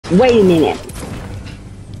Wait a minute.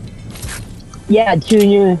 Yeah,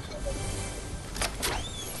 Junior.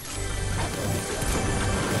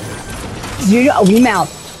 You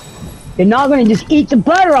mouth. You're not gonna just eat the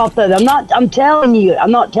butter off of it. I'm telling you.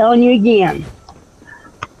 I'm not telling you again.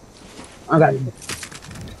 Okay.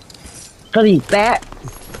 Cause he's fat.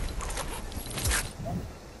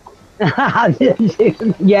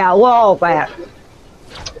 Yeah, we're all fat.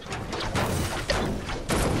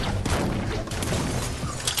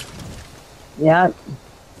 Yeah.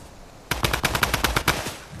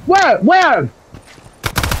 Where?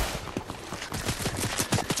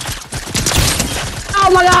 Oh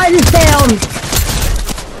my God, I just failed.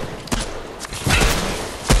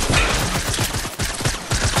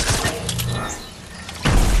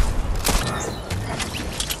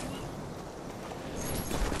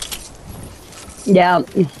 Yeah.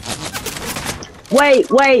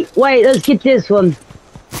 Wait, let's get this one.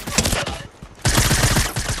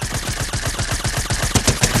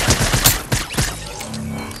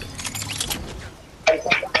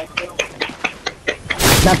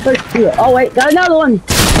 That first two. Oh wait, got another one.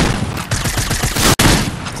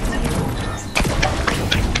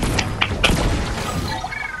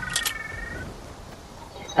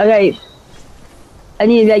 Okay. I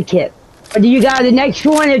need a med kit. Or do you got the next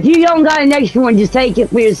one? If you don't got the next one, just take it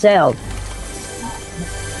for yourself.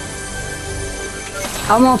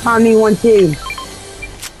 I'm gonna find me one too.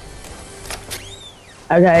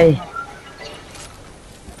 Okay.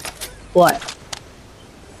 What?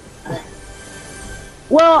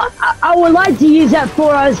 Well, I would like to use that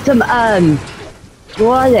for some,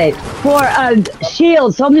 what are they? For,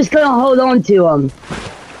 shields, so I'm just gonna hold on to them.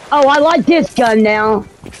 Oh, I like this gun now.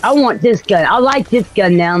 I want this gun. I like this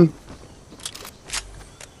gun now.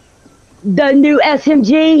 The new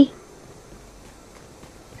SMG.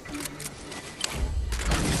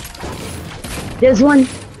 This one.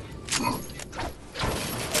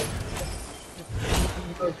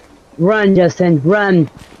 Run, Justin. Run.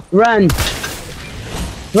 Run.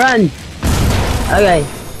 Run. Okay.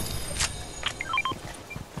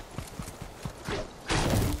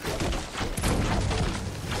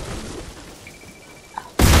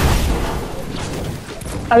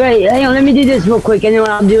 Okay, hang on, let me do this real quick, and then what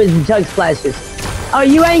I'll do is the chug splashes. Oh,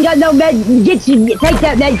 you ain't got no med, take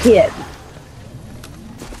that med kit.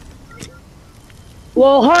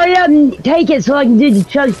 Well, hurry up and take it so I can do the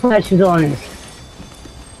chug splashes on it.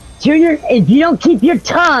 Junior, if you don't keep your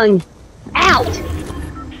tongue out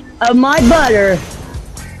of my butter,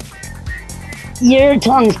 your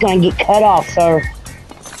tongue's gonna get cut off, sir.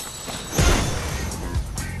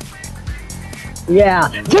 Yeah.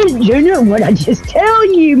 Junior, what I just tell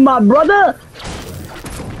you, my brother?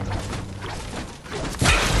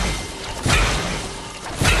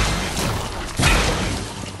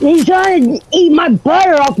 He's trying to eat my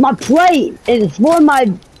butter off my plate, and it's for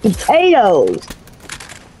my potatoes.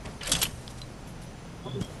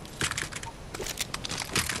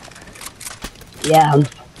 Yeah,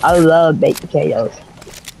 I love baked potatoes.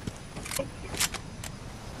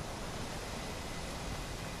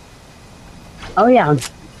 Oh yeah.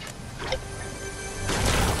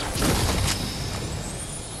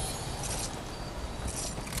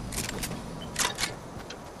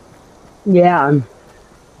 Yeah.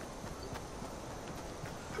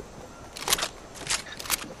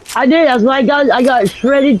 I did, that's what I got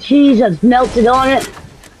shredded cheese that's melted on it.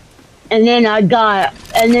 And then I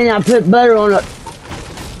put butter on it.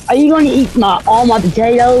 Are you gonna eat all my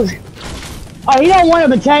potatoes? Oh, you don't want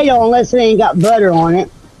a potato unless it ain't got butter on it.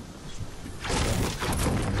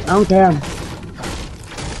 I don't care.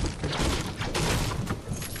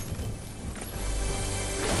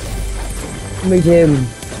 Me too.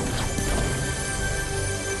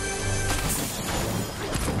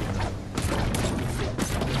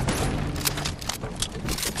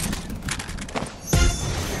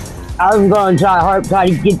 I was gonna try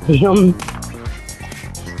to get to him.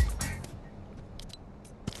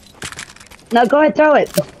 No, go ahead, throw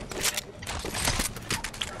it.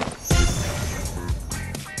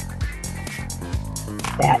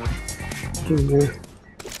 That Junior.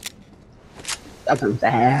 Fucking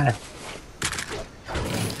fast.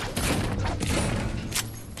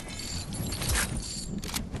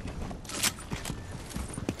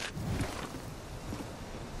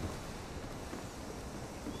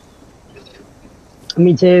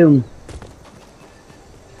 Me too.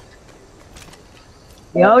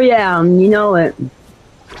 Oh yeah, you know it.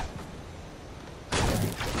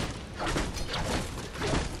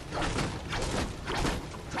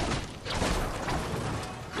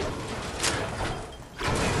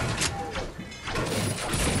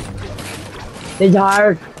 It's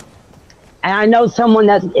hard. I And I know someone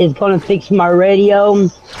that is gonna fix my radio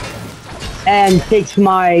and fix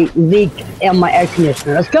my leak in my air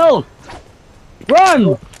conditioner. Let's go!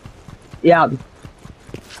 Run! Yeah.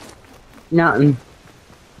 Nothing.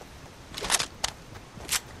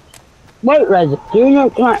 Wait, Reza, do you know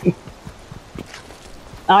what?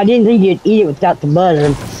 I didn't think you'd eat it without the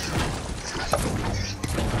butter.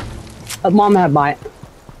 But Mom had to buy it.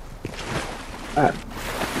 Alright.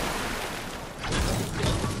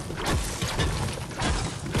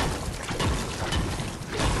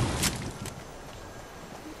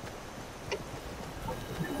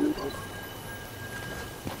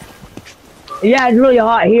 Yeah, it's really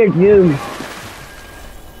hot here too.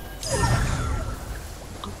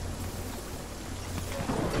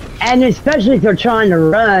 And especially if you're trying to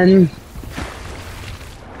run.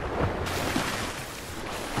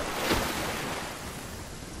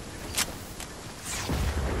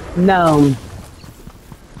 No.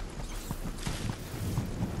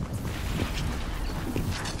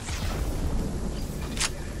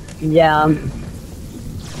 Yeah.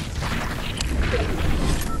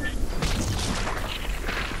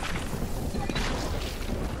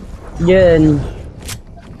 Good.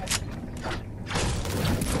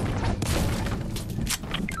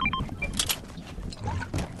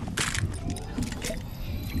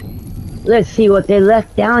 Let's see what they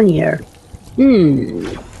left down here.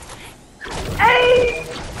 Hey!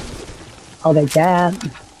 I'll take that.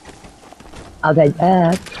 I'll take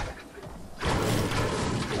that.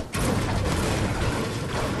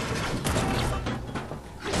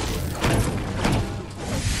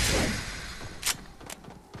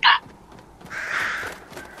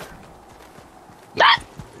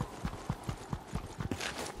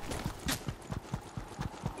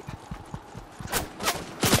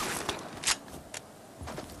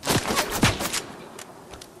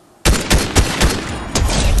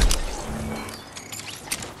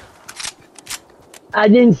 I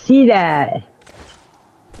didn't see that.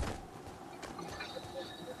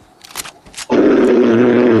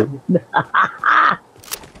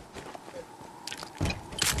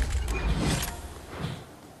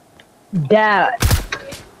 That.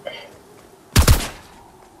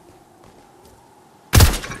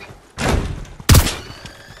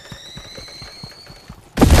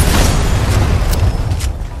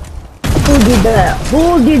 Who did that?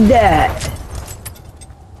 Who did that?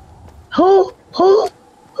 Who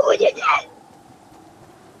did that?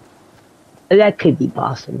 That could be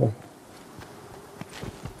possible.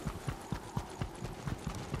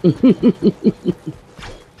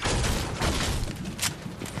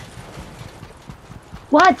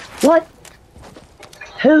 What? What?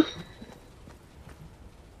 Who?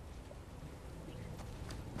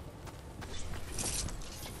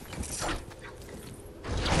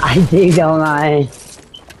 I do, don't I?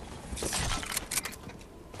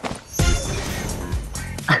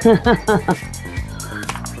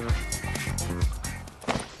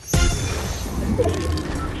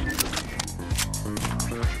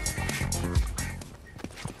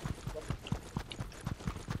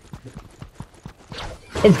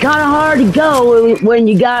 It's kind of hard to go when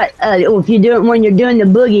you got if you do it when you're doing the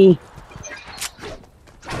boogie.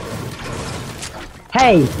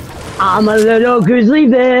 Hey, I'm a little grizzly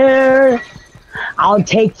bear. I'll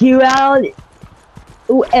take you out.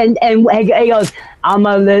 And he goes, I'm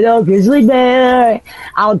a little grizzly bear.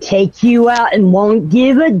 I'll take you out and won't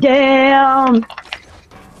give a damn.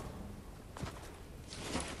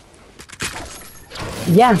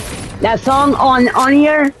 Yeah, that song on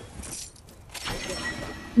here.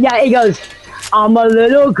 Yeah, it goes, I'm a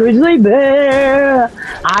little grizzly bear.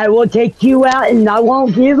 I will take you out and I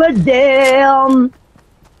won't give a damn.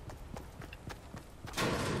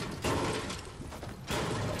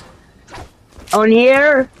 On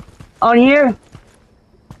here.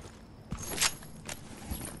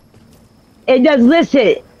 It does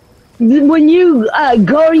listen. When you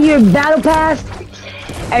go to your battle pass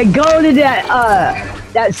and go to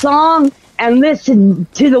that song and listen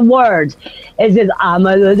to the words, it says, I'm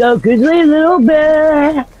a little grizzly little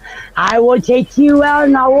bear. I will take you out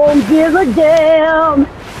and I won't give a damn.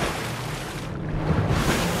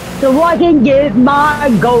 So I can get my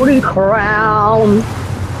golden crown.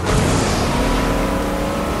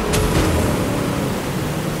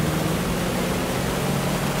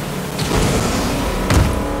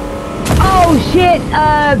 Oh shit,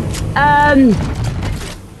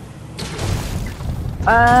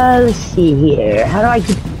 let's see here. How do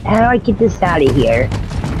I get this out of here?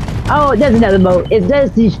 Oh, there's another boat. It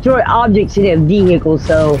says destroy objects in a vehicle,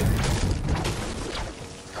 so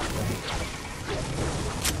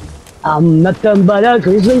I'm nothing but a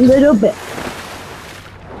grizzly little bit.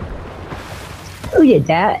 Who did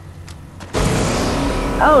that?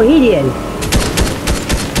 Oh, he did.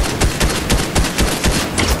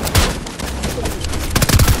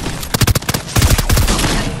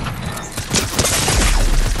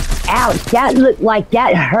 Ouch, that looked like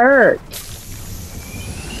that hurt.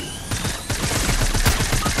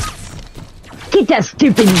 Get that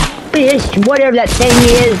stupid fish, whatever that thing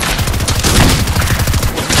is.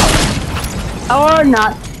 Or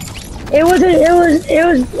not. It was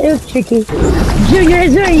tricky. Junior,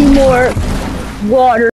 is there any more water?